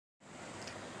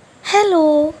Hello,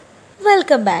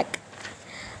 welcome back.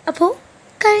 അപ്പോൾ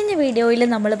കഴിഞ്ഞ വീഡിയോയിൽ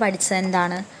നമ്മൾ പഠിച്ചത്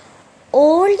എന്താണ്?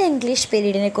 ഓൾഡ് ഇംഗ്ലീഷ്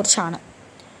പീരീഡിനെ കുറിച്ചാണ്.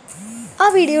 ആ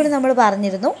വീഡിയോയിൽ നമ്മൾ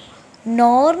പറഞ്ഞിരുന്നു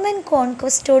നോർമൻ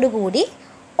കോൺക്വസ്റ്റോടു കൂടി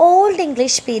ഓൾഡ്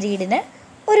ഇംഗ്ലീഷ് പീരീഡിന്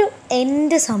ഒരു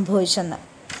എൻഡ് സംഭവിച്ചെന്ന്.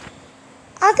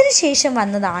 അതിനുശേഷം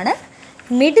വന്നതാണ്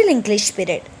middle English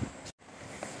period.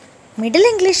 Middle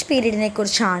English പീരീഡിനെ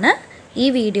കുറിച്ചാണ് ഈ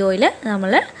വീഡിയോയിൽ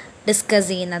നമ്മൾ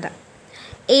ഡിസ്കസ് ചെയ്യുന്നത്.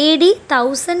 AD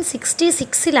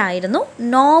 1066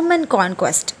 Norman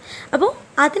conquest. അപ്പോൾ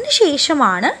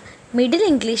അതിനുശേഷമാണ് മിഡിൽ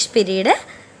ഇംഗ്ലീഷ് പീരീഡ്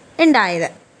ഉണ്ടായത്.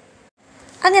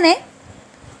 അങ്ങനെ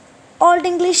ഓൾഡ്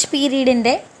ഇംഗ്ലീഷ്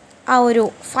പീരീഡിൻ്റെ ആ ഒരു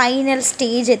ഫൈനൽ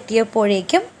സ്റ്റേജ്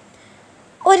എത്തിയപ്പോഴേക്കും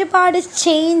ഒരുപാട്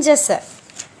ചേഞ്ചസ്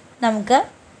നമുക്ക്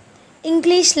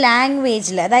ഇംഗ്ലീഷ്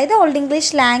ലാംഗ്വേജിൽ, അതായത് ഓൾഡ്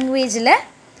ഇംഗ്ലീഷ് ലാംഗ്വേജിൽ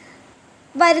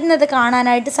വരുന്നത്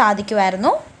കാണാനായിട്ട്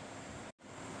സാധിക്കുമായിരുന്നു.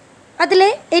 അതിലെ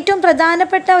ഏറ്റവും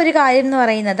പ്രധാനപ്പെട്ട ഒരു കാര്യം എന്ന്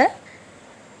പറയുന്നത്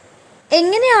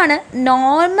എങ്ങനെയാണ്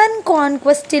നോർമൻ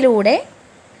കോൺക്വസ്റ്റിലൂടെ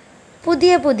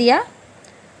പുതിയ പുതിയ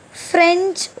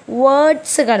ഫ്രഞ്ച്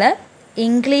വേർഡ്സുകൾ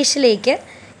ഇംഗ്ലീഷിലേക്ക്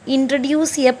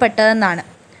ഇൻട്രൊഡ്യൂസ് ചെയ്യപ്പെട്ടതെന്നാണ്.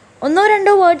 ഒന്നോ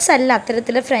രണ്ടോ വേർഡ്സ് അല്ല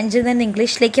അത്തരത്തിൽ ഫ്രഞ്ചിൽ നിന്ന്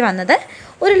ഇംഗ്ലീഷിലേക്ക് വന്നത്.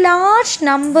 ഒരു ലാർജ്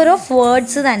നമ്പർ ഓഫ്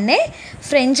വേർഡ്സ് തന്നെ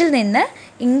ഫ്രഞ്ചിൽ നിന്ന്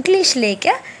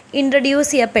ഇംഗ്ലീഷിലേക്ക്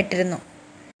introduce ചെയ്യപ്പെട്ടിരുന്നു.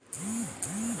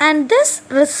 And this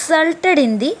resulted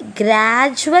in the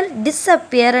gradual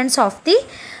disappearance of the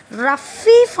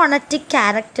roughy phonetic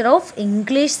character of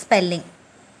English spelling.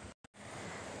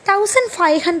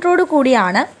 1500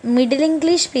 കൂടിയാണ് മിഡിൽ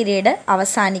ഇംഗ്ലീഷ് പീരീഡ്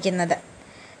അവസാനിക്കുന്നത്.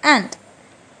 And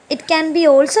it can be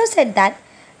also said that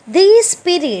this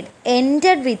period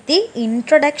ended with the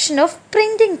introduction of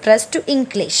printing press to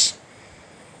English.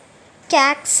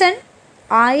 കാക്സൺ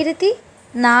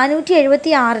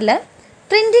 1476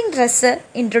 printing press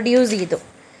introduce ചെയ്തു.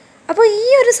 അപ്പോൾ ഈ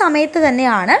ഒരു സമയത്ത്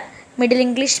തന്നെയാണ് middle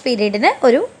English പീരീഡിന്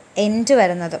ഒരു end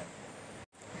വരുന്നത്.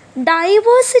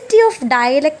 Diversity of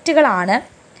ഡയലക്റ്റുകളാണ്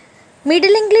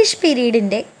middle English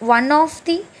പീരീഡിൻ്റെ one of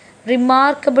the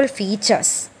remarkable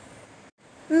features.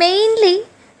 Mainly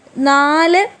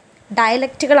 4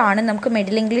 ഡയലക്റ്റുകളാണ് നമുക്ക്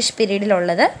middle English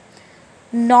പീരീഡിലുള്ളത്.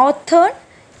 Northern,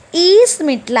 east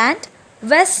Midland,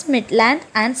 west Midland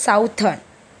and southern.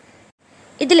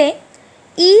 ഇതിലെ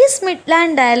ഈസ്റ്റ്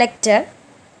മിഡ്ലാൻഡ് ഡയലക്റ്റ്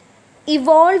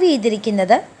ഇവോൾവ്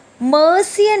ചെയ്തിരിക്കുന്നത്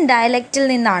മേഴ്സിയൻ ഡയലക്റ്റിൽ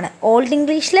നിന്നാണ്. ഓൾഡ്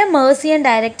ഇംഗ്ലീഷിലെ മേഴ്സിയൻ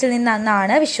ഡയലക്റ്റിൽ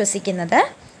നിന്നാണ് വിശ്വസിക്കുന്നത്.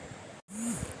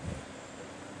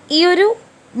 ഈ ഒരു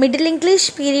മിഡിൽ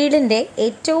ഇംഗ്ലീഷ് പീരീഡിൻ്റെ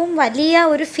ഏറ്റവും വലിയ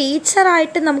ഒരു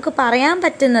ഫീച്ചറായിട്ട് നമുക്ക് പറയാൻ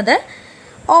പറ്റുന്നത്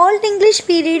ഓൾഡ് ഇംഗ്ലീഷ്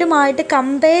പീരീഡുമായിട്ട്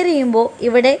കമ്പയർ ചെയ്യുമ്പോൾ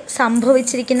ഇവിടെ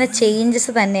സംഭവിച്ചിരിക്കുന്ന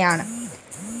ചേഞ്ചസ് തന്നെയാണ്.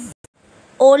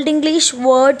 ഓൾഡ് ഇംഗ്ലീഷ്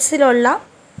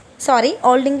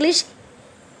ഓൾഡ് ഇംഗ്ലീഷ്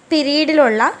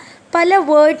പീരീഡിലുള്ള പല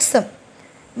വേർഡ്സും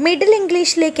മിഡിൽ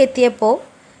ഇംഗ്ലീഷിലേക്ക് എത്തിയപ്പോൾ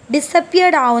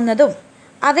ഡിസപ്പിയർഡ് ആവുന്നതും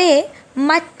അവയെ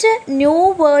മറ്റ് ന്യൂ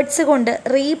വേർഡ്സ് കൊണ്ട്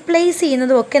റീപ്ലേസ്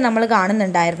ചെയ്യുന്നതും ഒക്കെ നമ്മൾ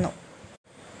കാണുന്നുണ്ടായിരുന്നു.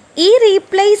 ഈ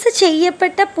റീപ്ലേസ്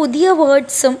ചെയ്യപ്പെട്ട പുതിയ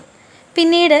വേർഡ്സും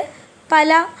പിന്നീട് പല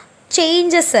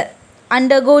ചേഞ്ചസ്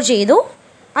അണ്ടർഗോ ചെയ്തു.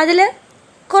 അതിൽ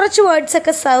കുറച്ച്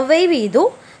വേർഡ്സൊക്കെ സർവൈവ് ചെയ്തു.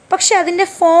 പക്ഷെ അതിൻ്റെ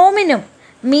ഫോമിനും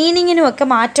മീനിങ്ങിനുമൊക്കെ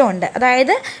മാറ്റമുണ്ട്.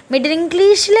 അതായത് മിഡിൽ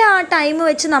ഇംഗ്ലീഷിലെ ആ ടൈം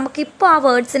വെച്ച് നമുക്കിപ്പോൾ ആ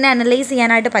വേർഡ്സിനെ അനലൈസ്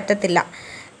ചെയ്യാനായിട്ട് പറ്റത്തില്ല.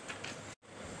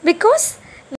 Because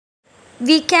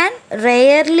we can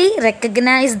rarely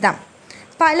recognise dum.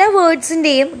 പല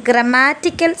വേർഡ്സിൻ്റെയും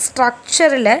ഗ്രമാറ്റിക്കൽ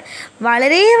സ്ട്രക്ചറിൽ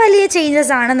വളരെ വലിയ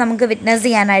ചേഞ്ചസ് ആണ് നമുക്ക് വിറ്റ്നസ്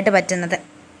ചെയ്യാനായിട്ട് പറ്റുന്നത്.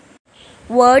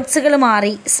 വേർഡ്സുകൾ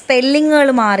മാറി, സ്പെല്ലിങ്ങുകൾ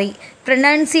മാറി,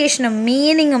 പ്രൊനൗൺസിയേഷനും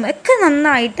മീനിങ്ങും ഒക്കെ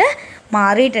നന്നായിട്ട്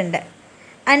മാറിയിട്ടുണ്ട്.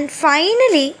 ആൻഡ്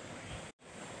ഫൈനലി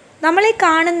നമ്മളീ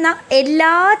കാണുന്ന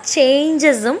എല്ലാ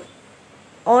ചേഞ്ചസും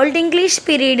ഓൾഡ് ഇംഗ്ലീഷ്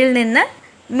പീരീഡിൽ നിന്ന്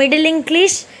മിഡിൽ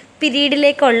ഇംഗ്ലീഷ്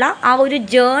പീരീഡിലേക്കുള്ള ആ ഒരു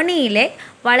ജേർണിയിലെ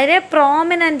വളരെ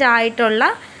പ്രോമിനൻ്റ് ആയിട്ടുള്ള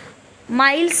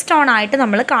മൈൽ സ്റ്റോൺ ആയിട്ട്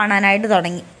നമ്മൾ കാണാനായിട്ട്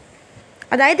തുടങ്ങി.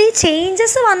 അതായത് ഈ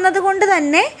ചേഞ്ചസ് വന്നതുകൊണ്ട്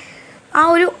തന്നെ ആ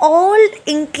ഒരു ഓൾഡ്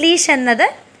ഇംഗ്ലീഷ് എന്നത്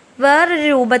വേറൊരു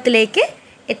രൂപത്തിലേക്ക്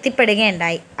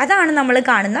എത്തിപ്പെടുകയുണ്ടായി. അതാണ് നമ്മൾ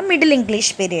കാണുന്ന middle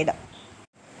English period.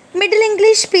 Middle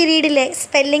English പീരീഡിലെ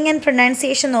spelling and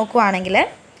pronunciation നോക്കുകയാണെങ്കിൽ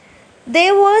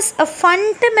there was a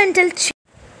fundamental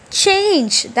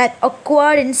change that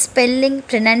occurred in spelling,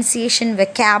 pronunciation,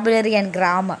 vocabulary and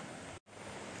grammar.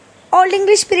 Old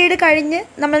English period കഴിഞ്ഞ്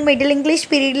നമ്മൾ മിഡിൽ ഇംഗ്ലീഷ്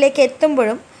പീരീഡിലേക്ക്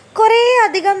എത്തുമ്പോഴും കുറേ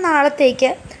അധികം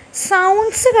നാളത്തേക്ക്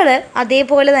സൗണ്ട്സുകൾ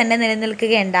അതേപോലെ തന്നെ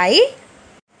നിലനിൽക്കുകയുണ്ടായി.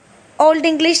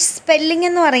 ഓൾഡ് ഇംഗ്ലീഷ് സ്പെല്ലിംഗ്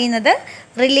എന്ന് പറയുന്നത്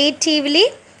റിലേറ്റീവ്ലി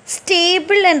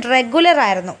സ്റ്റേബിൾ ആൻഡ് റെഗുലർ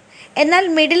ആയിരുന്നു. എന്നാൽ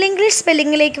മിഡിൽ ഇംഗ്ലീഷ്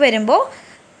സ്പെല്ലിങ്ങിലേക്ക് വരുമ്പോൾ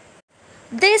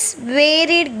this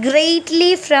varied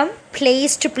greatly from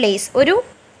place to place. ഒരു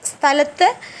സ്ഥലത്ത്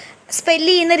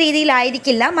സ്പെല്ല് ചെയ്യുന്ന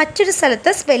രീതിയിലായിരിക്കില്ല മറ്റൊരു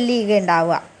സ്ഥലത്ത് സ്പെല്ല്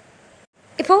ചെയ്യുകയുണ്ടാവുക.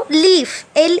 ഇപ്പോൾ ലീഫ്,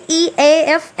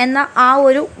 LEAF എന്ന ആ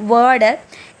ഒരു word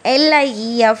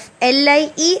LIEF,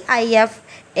 LIEIF,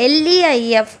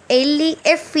 LEIF,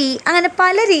 LEFE അങ്ങനെ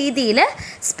പല രീതിയിൽ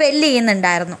സ്പെല്ല്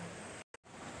ചെയ്യുന്നുണ്ടായിരുന്നു.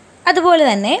 അതുപോലെ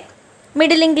തന്നെ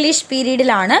middle English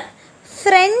പീരീഡിലാണ്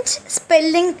French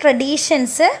spelling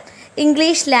traditions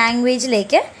English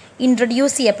ലാംഗ്വേജിലേക്ക്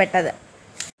introduce ചെയ്യപ്പെട്ടത്.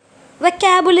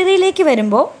 വൊക്കാബുലറിയിലേക്ക്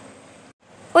വരുമ്പോൾ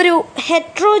ഒരു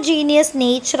ഹെട്രോജീനിയസ്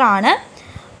നേച്ചറാണ്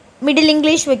മിഡിൽ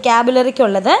ഇംഗ്ലീഷ്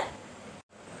വൊക്കാബുലറിക്കുള്ളത്.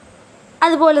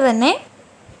 അതുപോലെ തന്നെ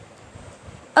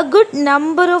a good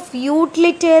number of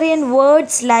utilitarian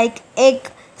words like egg,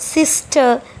 sister,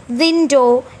 window,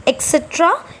 etc.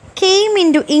 came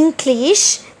into English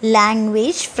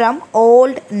language from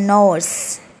Old Norse.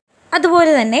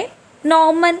 അതുപോലെ തന്നെ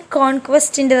നോർമൻ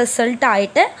കോൺക്വസ്റ്റിൻ്റെ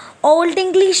റിസൾട്ടായിട്ട് ഓൾഡ്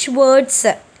ഇംഗ്ലീഷ്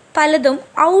വേർഡ്സ് പലതും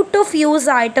out of use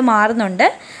ആയിട്ട് മാറുന്നുണ്ട്.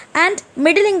 ആൻഡ്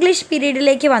മിഡിൽ ഇംഗ്ലീഷ്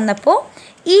പീരീഡിലേക്ക് വന്നപ്പോൾ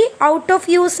ഈ out of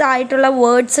use ആയിട്ടുള്ള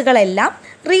വേർഡ്സുകളെല്ലാം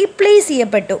replace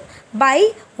ചെയ്യപ്പെട്ടു by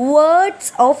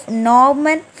words of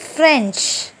Norman French.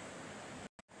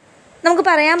 നമുക്ക്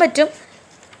പറയാൻ പറ്റും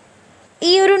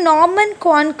ഈ ഒരു നോർമൻ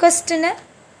കോൺക്വസ്റ്റിന്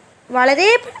വളരെ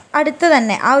അടുത്ത്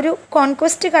തന്നെ, ആ ഒരു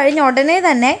കോൺക്വസ്റ്റ് കഴിഞ്ഞ ഉടനെ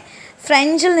തന്നെ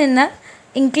ഫ്രഞ്ചിൽ നിന്ന്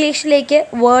ഇംഗ്ലീഷിലേക്ക്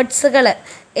വേർഡ്സുകൾ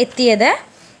എത്തിയത്.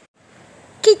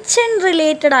 കിച്ചൺ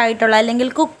റിലേറ്റഡ് ആയിട്ടുള്ള അല്ലെങ്കിൽ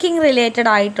കുക്കിംഗ് റിലേറ്റഡ്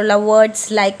ആയിട്ടുള്ള words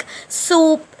like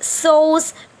soup,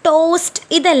 sauce, toast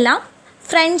ഇതെല്ലാം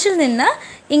ഫ്രഞ്ചിൽ നിന്ന്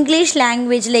ഇംഗ്ലീഷ്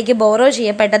ലാംഗ്വേജിലേക്ക് ബോറോ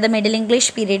ചെയ്യപ്പെട്ടത് മിഡിൽ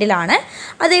ഇംഗ്ലീഷ് പീരീഡിലാണ്.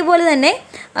 അതേപോലെ തന്നെ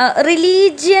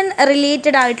റിലീജിയൻ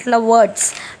റിലേറ്റഡ് ആയിട്ടുള്ള words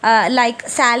like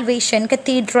salvation,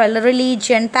 cathedral,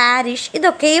 religion, parish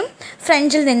ഇതൊക്കെയും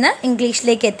ഫ്രഞ്ചിൽ നിന്ന്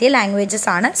ഇംഗ്ലീഷിലേക്ക് എത്തിയ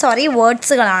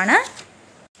വേർഡ്സുകളാണ്.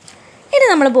 ഇനി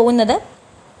നമ്മൾ പോകുന്നത്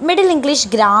middle English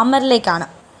ഗ്രാമറിലേക്കാണ്.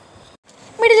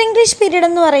 Middle English period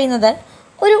എന്ന് പറയുന്നത്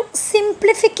ഒരു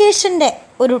സിംപ്ലിഫിക്കേഷൻ്റെ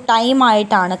ഒരു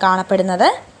ടൈമായിട്ടാണ് കാണപ്പെടുന്നത്.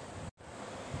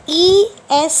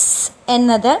 ES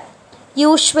എന്നത്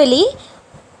യൂഷ്വലി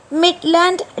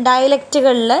മിഡ്ലാൻഡ്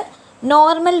ഡയലക്റ്റുകളിൽ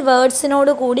നോർമൽ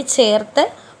വേർഡ്സിനോട് കൂടി ചേർത്ത്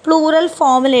പ്ലൂറൽ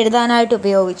ഫോമിൽ എഴുതാനായിട്ട്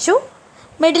ഉപയോഗിച്ചു.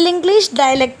 മിഡിൽ ഇംഗ്ലീഷ്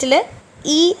ഡയലക്റ്റിൽ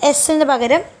ESന്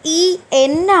പകരം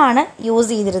EN ആണ് യൂസ്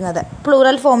ചെയ്തിരുന്നത്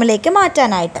പ്ലൂറൽ ഫോമിലേക്ക്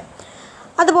മാറ്റാനായിട്ട്.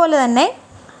 അതുപോലെ തന്നെ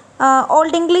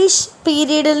ഓൾഡ് ഇംഗ്ലീഷ്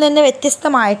പീരീഡിൽ നിന്ന്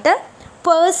വ്യത്യസ്തമായിട്ട്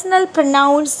personal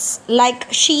pronounce like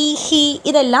she, he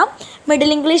ഇതെല്ലാം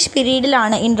മിഡിൽ ഇംഗ്ലീഷ്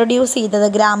പീരീഡിലാണ് ഇൻട്രൊഡ്യൂസ് ചെയ്തത്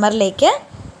ഗ്രാമറിലേക്ക്.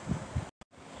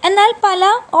 എന്നാൽ പല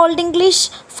old English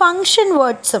function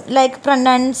വേർഡ്സും like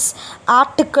pronounce,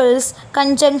 articles,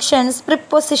 conjunctions,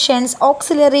 prepositions,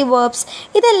 auxiliary verbs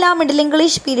ഇതെല്ലാം മിഡിൽ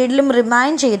ഇംഗ്ലീഷ് പീരീഡിലും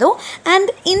റിമൈൻ ചെയ്തു.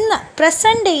 ആൻഡ് ഇന്ന്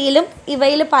പ്രസൻറ്റ് ഡേയിലും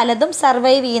ഇവയിൽ പലതും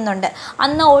സർവൈവ് ചെയ്യുന്നുണ്ട്.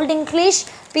 അന്ന് ഓൾഡ് ഇംഗ്ലീഷ്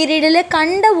പീരീഡിൽ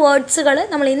കണ്ട വേർഡ്സുകൾ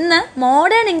നമ്മൾ ഇന്ന്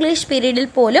മോഡേൺ ഇംഗ്ലീഷ് പീരീഡിൽ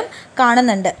പോലും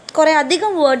കാണുന്നുണ്ട്. കുറേ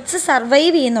അധികം വേർഡ്സ്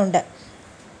സർവൈവ് ചെയ്യുന്നുണ്ട്.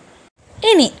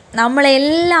 ഇനി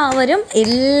നമ്മളെല്ലാവരും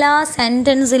എല്ലാ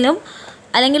സെൻറ്റൻസിലും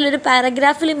അല്ലെങ്കിൽ ഒരു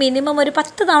പാരഗ്രാഫിൽ മിനിമം ഒരു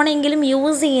 10 തവണയെങ്കിലും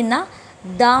യൂസ് ചെയ്യുന്ന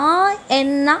ദ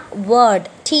എന്ന വേർഡ്,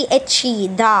 THE,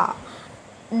 ദ,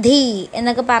 ധി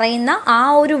എന്നൊക്കെ പറയുന്ന ആ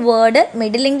ഒരു വേർഡ്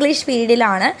മിഡിൽ ഇംഗ്ലീഷ്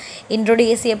പീരീഡിലാണ്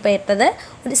ഇൻട്രൊഡ്യൂസ് ചെയ്യപ്പെട്ടത്.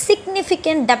 ഒരു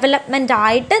സിഗ്നിഫിക്കൻറ്റ് ഡെവലപ്മെൻ്റ്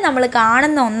ആയിട്ട് നമ്മൾ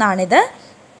കാണുന്ന ഒന്നാണിത്.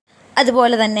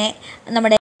 അതുപോലെ തന്നെ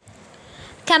നമ്മുടെ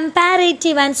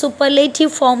കമ്പാരേറ്റീവ് ആൻഡ്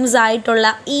സൂപ്പർലേറ്റീവ് ഫോംസ് ആയിട്ടുള്ള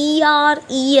ER,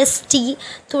 EST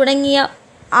തുടങ്ങിയ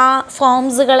ആ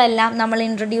ഫോംസുകളെല്ലാം നമ്മൾ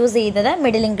ഇൻട്രൊഡ്യൂസ് ചെയ്തത്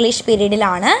മിഡിൽ ഇംഗ്ലീഷ്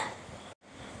പീരീഡിലാണ്.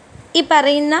 ഈ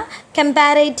പറയുന്ന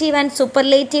കമ്പാരേറ്റീവ് ആൻഡ്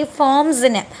സൂപ്പർലേറ്റീവ്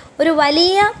ഫോംസിന് ഒരു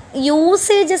വലിയ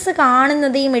യൂസേജസ്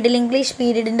കാണുന്നത് ഈ മിഡിൽ ഇംഗ്ലീഷ്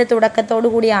പീരീഡിൻ്റെ തുടക്കത്തോടു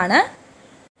കൂടിയാണ്.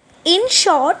 In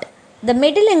short, the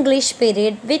middle English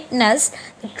period witnessed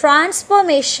the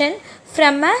transformation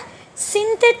from A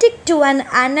synthetic to an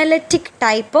analytic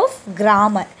type of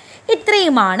grammar.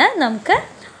 ഇത്രയുമാണ് നമുക്ക്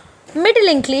മിഡിൽ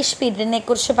ഇംഗ്ലീഷ് പീരീഡിനെ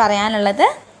കുറിച്ച് പറയാനുള്ളത്.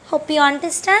 Hope you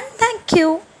understand. Thank you.